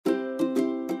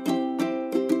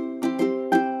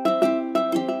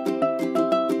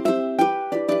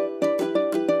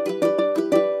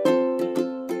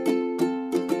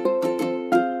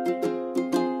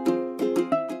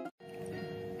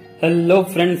Hello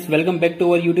friends, welcome back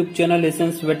to our YouTube channel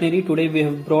Essence Veterinary. Today we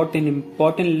have brought an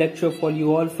important lecture for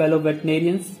you all fellow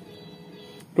veterinarians.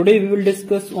 Today we will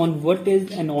discuss on what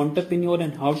is an entrepreneur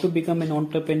and how to become an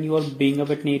entrepreneur being a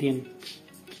veterinarian.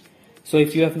 So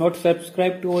if you have not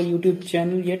subscribed to our YouTube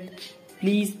channel yet,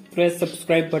 please press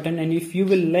subscribe button, and if you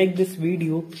will like this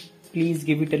video, please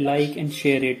give it a like and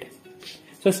share it.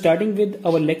 So starting with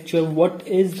our lecture, what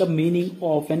is the meaning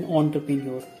of an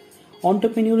entrepreneur?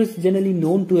 Entrepreneur is generally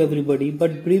known to everybody,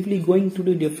 but briefly going to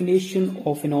the definition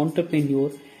of an entrepreneur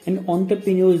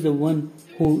is the one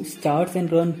who starts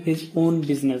and runs his own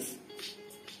business.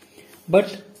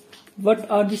 But what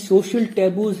are the social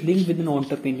taboos linked with an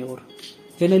entrepreneur?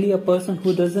 Generally, a person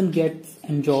who doesn't get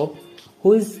a job,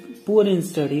 who is poor in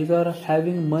studies or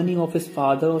having money of his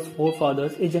father or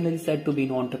forefathers is generally said to be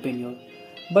an entrepreneur.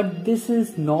 But this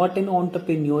is not an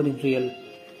entrepreneur in real.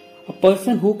 A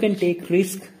person who can take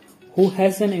risk, who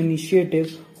has an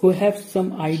initiative, who has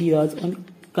some ideas and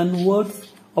converts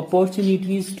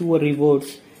opportunities to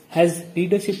rewards, has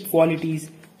leadership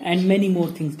qualities and many more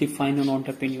things define an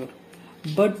entrepreneur.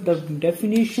 But the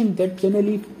definition that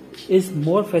generally is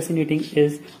more fascinating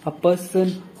is a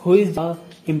person who is an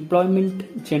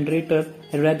employment generator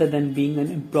rather than being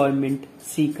an employment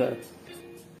seeker.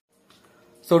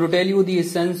 So to tell you the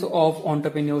essence of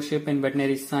entrepreneurship in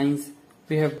veterinary science,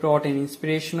 we have brought an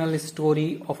inspirational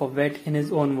story of a vet in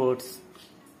his own words.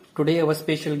 Today our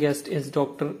special guest is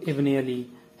Dr. Ibne Ali.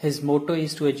 His motto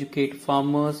is to educate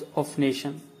farmers of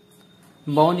nation.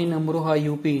 Born in Amroha,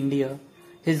 UP, India,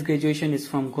 his graduation is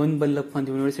from Govind Ballabh Pant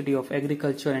University of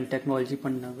Agriculture and Technology,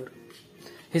 Pantnagar.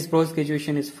 His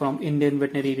post-graduation is from Indian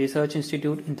Veterinary Research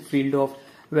Institute in the field of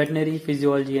veterinary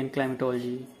physiology and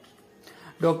climatology.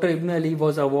 Dr. Ibne Ali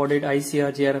was awarded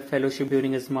ICR JRF Fellowship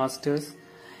during his Masters.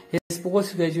 His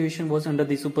post-graduation was under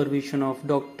the supervision of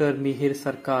Dr. Mihir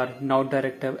Sarkar, now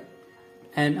Director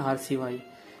NRCY.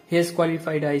 He has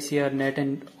qualified ICR NET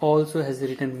and also has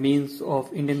written Mains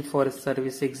of Indian Forest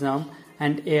Service exam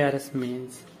and ARS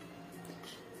Mains.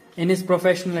 In his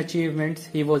professional achievements,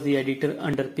 he was the editor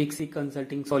under Pixie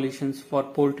Consulting Solutions for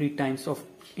Poultry Times of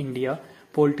India,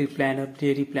 Poultry Planner,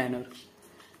 Dairy Planner.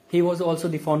 He was also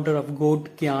the founder of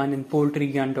Goat Gyan and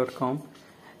PoultryGyan.com.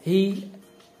 He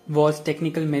was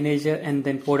technical manager and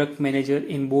then product manager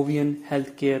in Bovian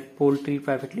Healthcare Poultry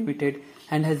Private Limited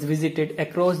and has visited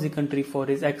across the country for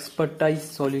his expertise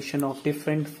solution of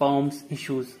different farms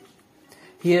issues.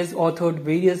 He has authored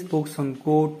various books on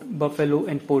goat, buffalo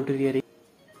and poultry rearing.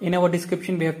 In our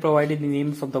description we have provided the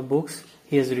names of the books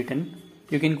he has written.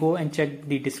 You can go and check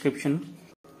the description.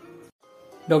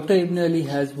 Dr. Ibne Ali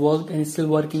has worked and is still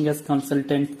working as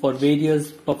consultant for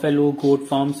various buffalo goat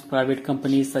farms, private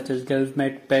companies such as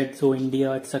GulfMed, Petzo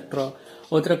India, etc.,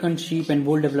 Uttarakhand Sheep and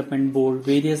Wool Development Board,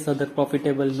 various other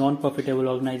profitable, non-profitable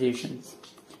organizations.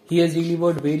 He has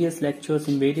delivered various lectures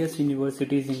in various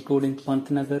universities including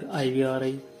Pantnagar,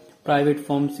 IVRI, private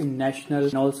firms in national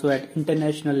and also at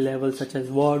international levels such as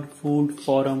World Food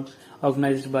Forum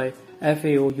organized by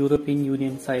FAO, European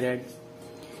Union, CIRAD.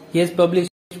 He has published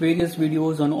various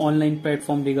videos on online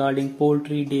platform regarding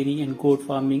poultry, dairy and goat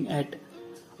farming at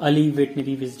Ali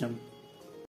Veterinary Wisdom.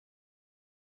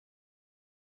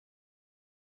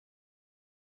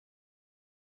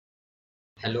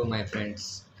 Hello my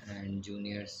friends and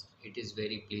juniors, it is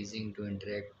very pleasing to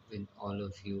interact with all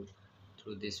of you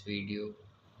through this video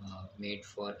made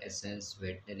for Essence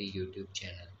Veterinary YouTube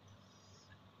channel.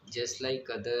 Just like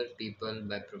other people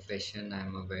by profession, I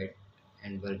am a vet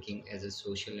and working as a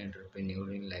social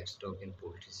entrepreneur in livestock and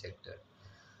poultry sector.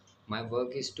 My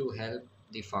work is to help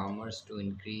the farmers to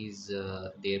increase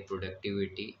their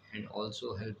productivity and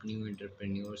also help new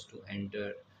entrepreneurs to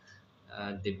enter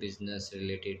the business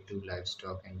related to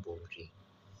livestock and poultry.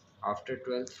 After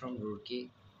 12th from Roorkee,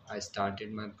 I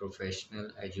started my professional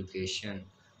education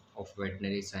of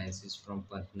veterinary sciences from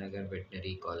Pantnagar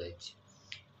Veterinary College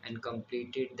and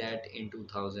completed that in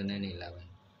 2011.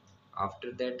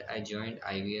 After that, I joined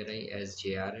IVRI as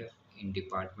JRF in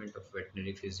Department of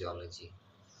Veterinary Physiology.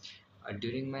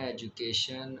 During my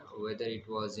education, whether it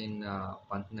was in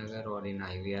Pantnagar or in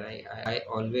IVRI, I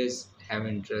always have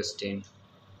interest in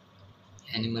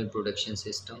animal production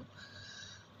system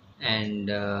and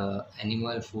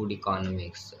animal food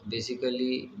economics.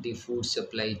 Basically, the food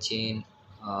supply chain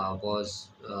was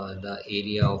the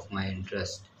area of my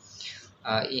interest.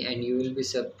 And you will be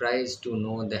surprised to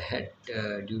know that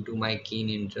due to my keen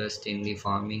interest in the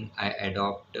farming, I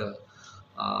adopt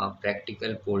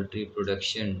practical poultry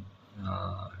production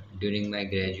during my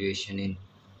graduation in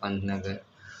Pantnagar.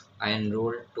 I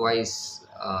enrolled twice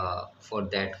for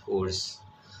that course.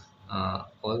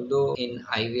 Although in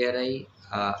IVRI,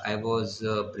 I was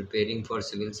preparing for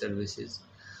civil services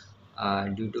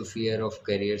due to fear of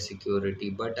career security,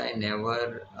 but I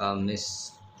never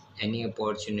miss any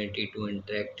opportunity to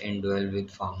interact and dwell with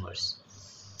farmers.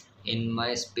 In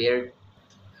my spare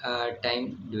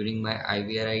time during my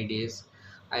IVRI days,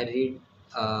 I read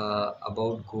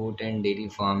about goat and dairy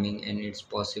farming and its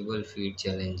possible feed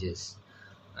challenges.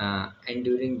 And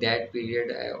during that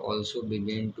period, I also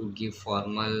began to give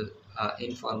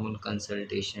informal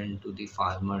consultation to the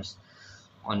farmers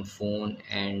on phone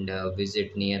and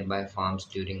visit nearby farms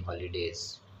during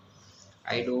holidays.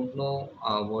 I don't know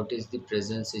what is the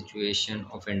present situation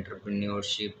of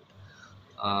entrepreneurship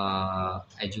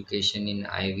education in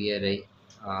IVRI.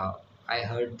 I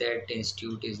heard that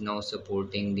institute is now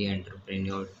supporting the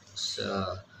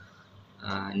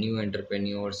new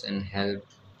entrepreneurs and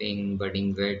helping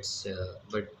budding vets.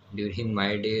 But during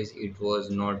my days, it was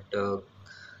not. The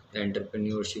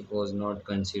entrepreneurship was not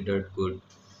considered good.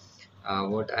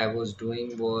 What I was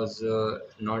doing was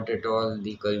not at all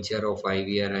the culture of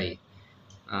IVRI,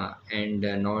 and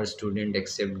nor student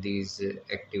accept these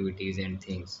activities and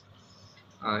things.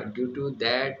 Due to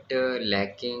that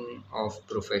lacking of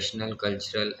professional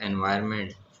cultural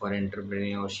environment for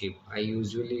entrepreneurship, I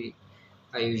usually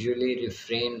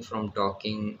refrain from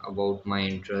talking about my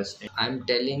interest. I'm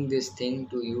telling this thing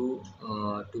to you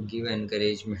to give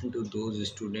encouragement to those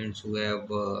students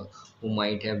who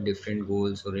might have different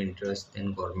goals or interests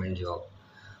than government job.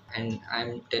 And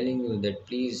I'm telling you that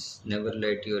please never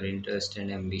let your interest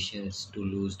and ambitions to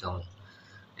lose down,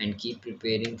 and keep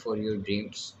preparing for your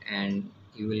dreams, and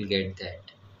you will get that.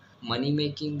 Money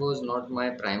making was not my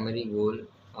primary goal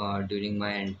during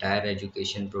my entire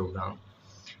education program,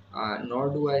 nor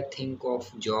do I think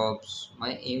of jobs.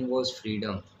 My aim was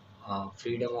freedom,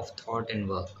 freedom of thought and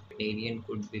work. Veterinarian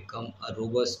could become a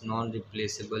robust,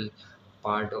 non-replaceable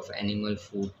part of animal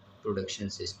food production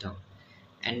system,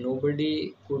 and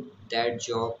nobody could that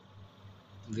job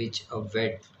which a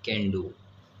vet can do.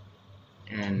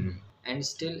 And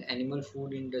still, animal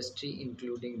food industry,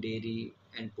 including dairy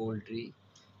and poultry,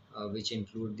 which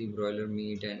include the broiler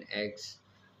meat and eggs.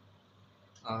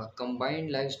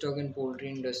 Combined livestock and poultry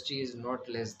industry is not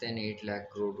less than 8 lakh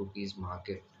crore rupees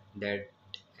market. That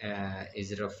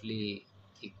is roughly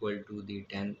equal to the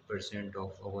 10%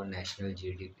 of our national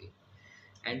GDP.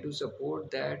 And to support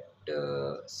that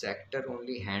sector,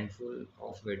 only handful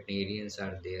of veterinarians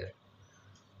are there.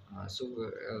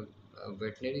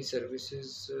 Veterinary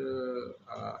services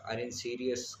are in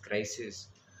serious crisis,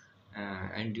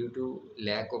 and due to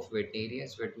lack of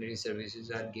veterinarians, veterinary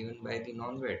services are given by the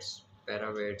non-vets,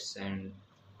 paravets, and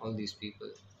all these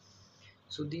people.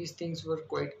 So these things were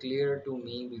quite clear to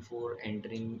me before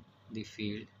entering the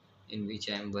field in which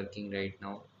I am working right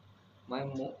now. My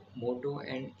motto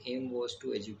and aim was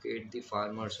to educate the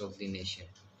farmers of the nation.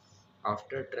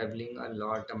 After traveling a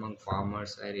lot among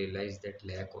farmers, I realized that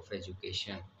lack of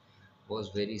education was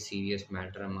very serious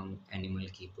matter among animal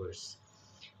keepers.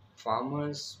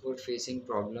 Farmers were facing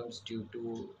problems due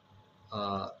to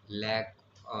lack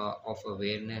of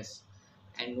awareness,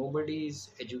 and nobody is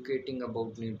educating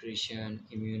about nutrition,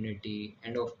 immunity,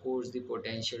 and of course the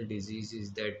potential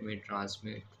diseases that may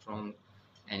transmit from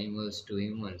animals to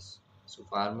humans. So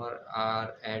farmers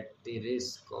are at the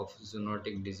risk of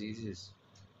zoonotic diseases.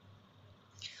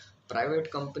 Private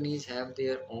companies have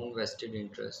their own vested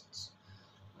interests,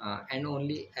 and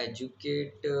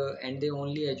they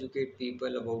only educate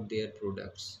people about their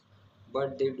products,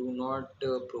 but they do not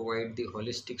provide the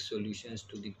holistic solutions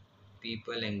to the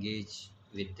people engaged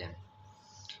with them.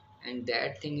 And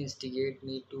that thing instigate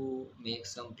me to make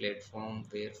some platform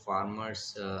where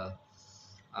farmers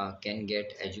can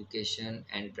get education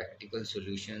and practical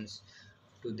solutions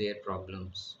to their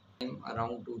problems.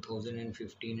 Around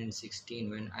 2015 and 16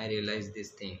 when I realized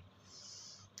this thing.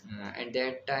 At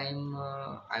that time,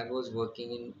 I was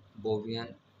working in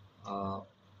Bovian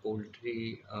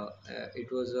poultry.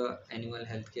 It was a animal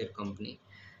healthcare company,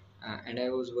 and I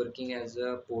was working as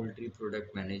a poultry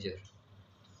product manager.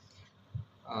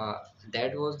 Uh,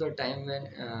 that was the time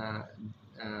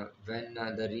when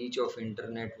the reach of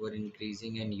internet were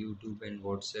increasing and YouTube and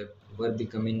WhatsApp were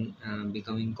becoming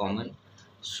common.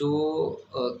 So,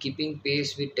 keeping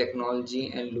pace with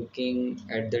technology and looking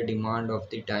at the demand of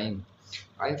the time,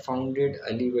 I founded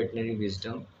Ali Veterinary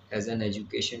Wisdom as an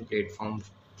education platform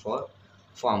for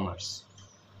farmers.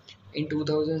 In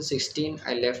 2016,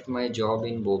 I left my job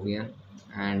in Bovian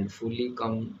and fully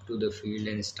come to the field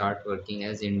and start working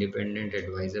as independent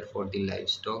advisor for the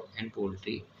livestock and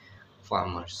poultry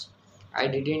farmers. I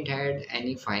didn't had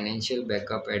any financial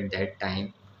backup at that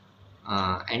time,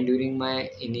 And during my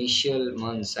initial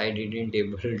months, I didn't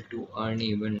able to earn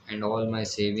even, and all my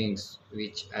savings,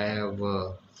 which I have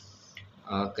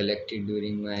collected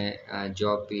during my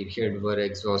job period, were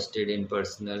exhausted in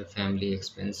personal family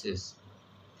expenses.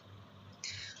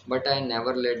 But I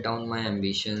never let down my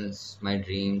ambitions, my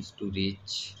dreams to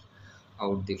reach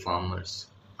out the farmers.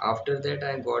 After that,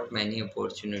 I got many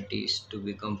opportunities to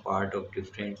become part of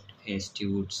different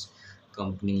institutes,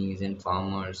 companies, and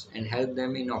farmers and help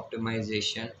them in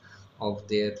optimization of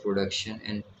their production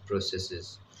and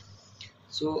processes.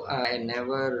 So I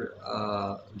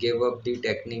never gave up the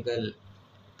technical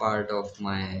part of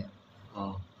my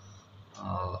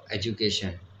uh,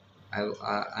 education.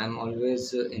 I'm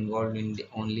always involved in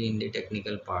only in the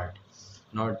technical part,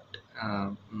 not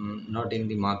not in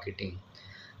the marketing.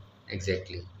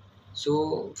 Exactly.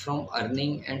 So, from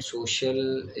earning and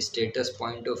social status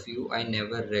point of view, I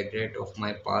never regret of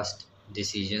my past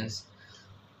decisions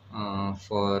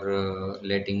for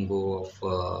letting go of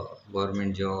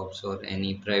government jobs or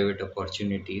any private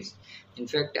opportunities. In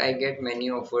fact, I get many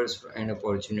offers and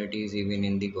opportunities even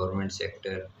in the government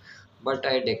sector, but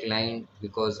I declined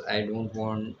because I don't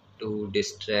want to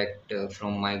distract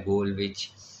from my goal,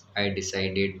 which I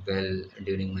decided well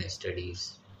during my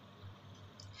studies.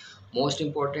 Most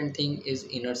important thing is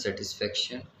inner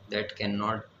satisfaction that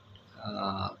cannot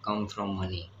come from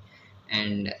money,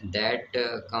 and that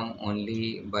come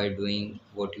only by doing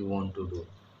what you want to do.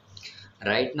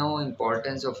 Right now,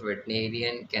 importance of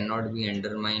veterinarian cannot be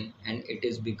undermined, and it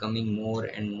is becoming more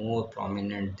and more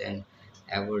prominent than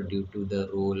ever due to the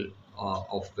role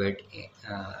of vet,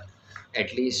 uh,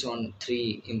 at least on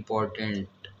three important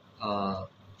uh,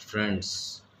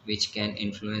 fronts which can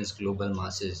influence global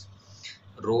masses.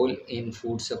 Role in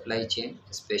food supply chain,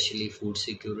 especially food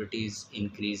security, is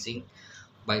increasing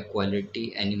by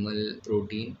quality animal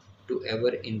protein to ever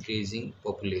increasing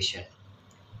population.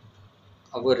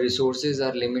 Our resources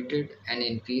are limited, and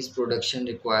increased production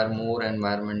require more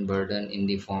environment burden in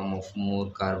the form of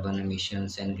more carbon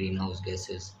emissions and greenhouse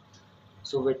gases.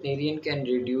 So veterinarian can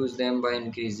reduce them by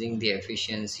increasing the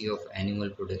efficiency of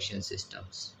animal production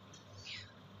systems.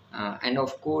 And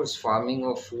of course, farming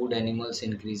of food animals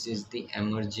increases the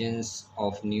emergence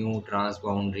of new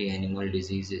transboundary animal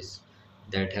diseases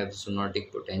that have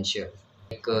zoonotic potential,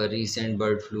 like recent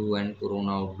bird flu and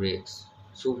corona outbreaks.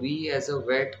 So we as a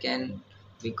vet can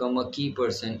become a key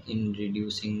person in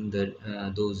reducing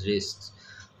those risks.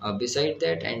 Beside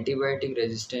that, antibiotic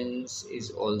resistance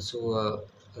is also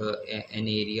an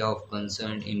area of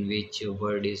concern in which a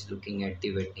world is looking at the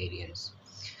veterinarians.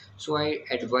 So I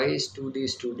advise to the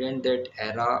student that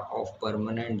era of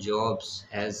permanent jobs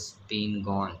has been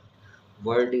gone.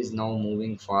 World is now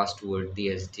moving fast toward the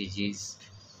SDGs,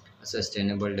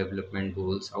 Sustainable Development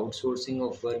Goals, outsourcing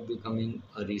of work becoming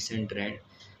a recent trend,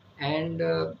 and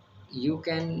you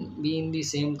can be in the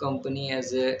same company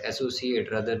as a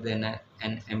associate rather than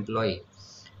an employee.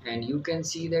 And you can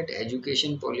see that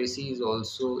education policy is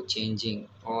also changing,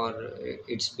 or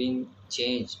it's being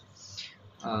changed.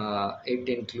 It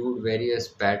include various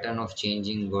pattern of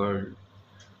changing world.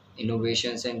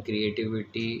 Innovations and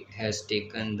creativity has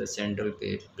taken the central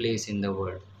place in the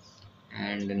world,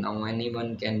 and now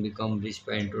anyone can become rich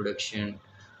by introduction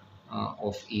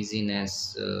of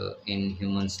easiness in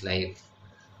humans life.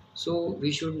 So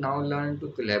we should now learn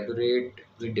to collaborate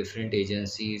with different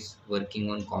agencies working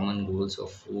on common goals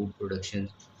of food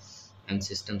production and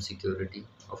system security,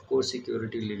 of course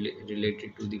security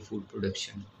related to the food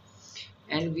production.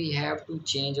 And we have to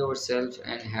change ourselves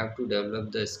and have to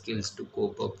develop the skills to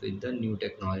cope up with the new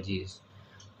technologies.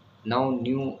 Now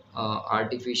new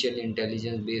artificial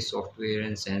intelligence based software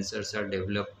and sensors are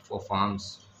developed for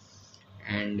farms,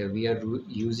 and we are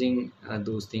using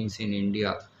those things in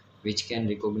India, which can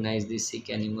recognize the sick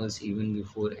animals even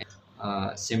before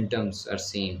symptoms are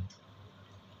seen.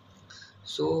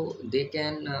 So they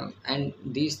can and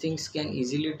these things can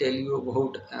easily tell you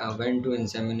about when to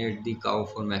inseminate the cow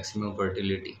for maximum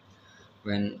fertility,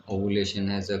 when ovulation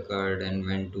has occurred, and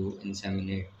when to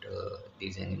inseminate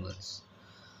these animals.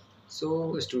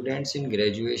 So students in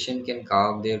graduation can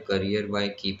carve their career by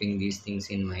keeping these things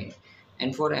in mind.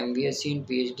 And for MBSc and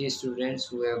PhD students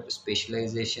who have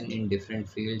specialization in different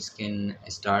fields can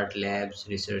start labs,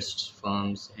 research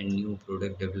firms, and new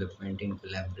product development in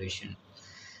collaboration,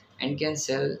 and can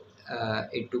sell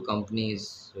it to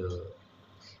companies.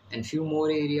 And few more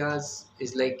areas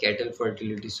is like cattle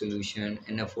fertility solution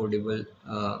and affordable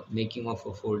making of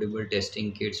affordable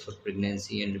testing kits for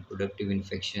pregnancy and reproductive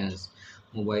infections,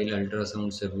 mobile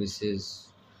ultrasound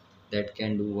services that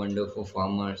can do wonder for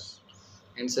farmers,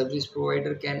 and service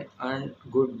provider can earn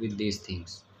good with these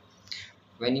things.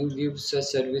 When you give such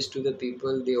service to the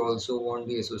people, they also want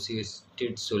the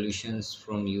associated solutions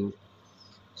from you.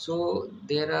 So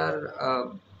there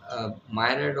are a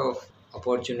myriad of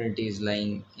opportunities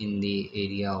lying in the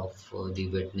area of the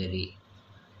veterinary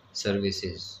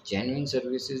services. Genuine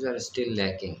services are still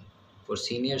lacking. For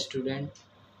senior student,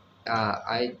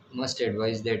 I must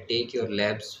advise that take your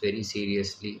labs very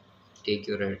seriously, take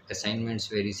your assignments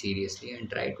very seriously, and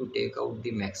try to take out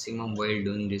the maximum while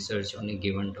doing research on a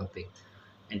given topic,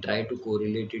 and try to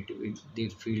correlate it with the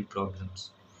field problems.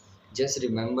 Just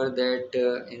remember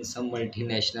that in some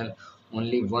multinational,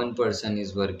 only one person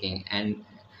is working, and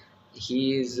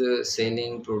he is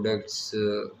selling products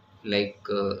like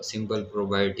simple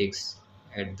probiotics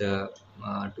at the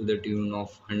to the tune of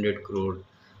 100 crore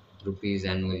rupees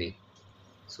annually.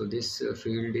 So this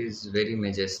field is very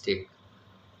majestic.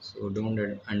 So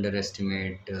don't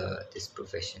underestimate this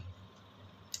profession.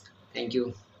 Thank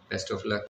you. Best of luck.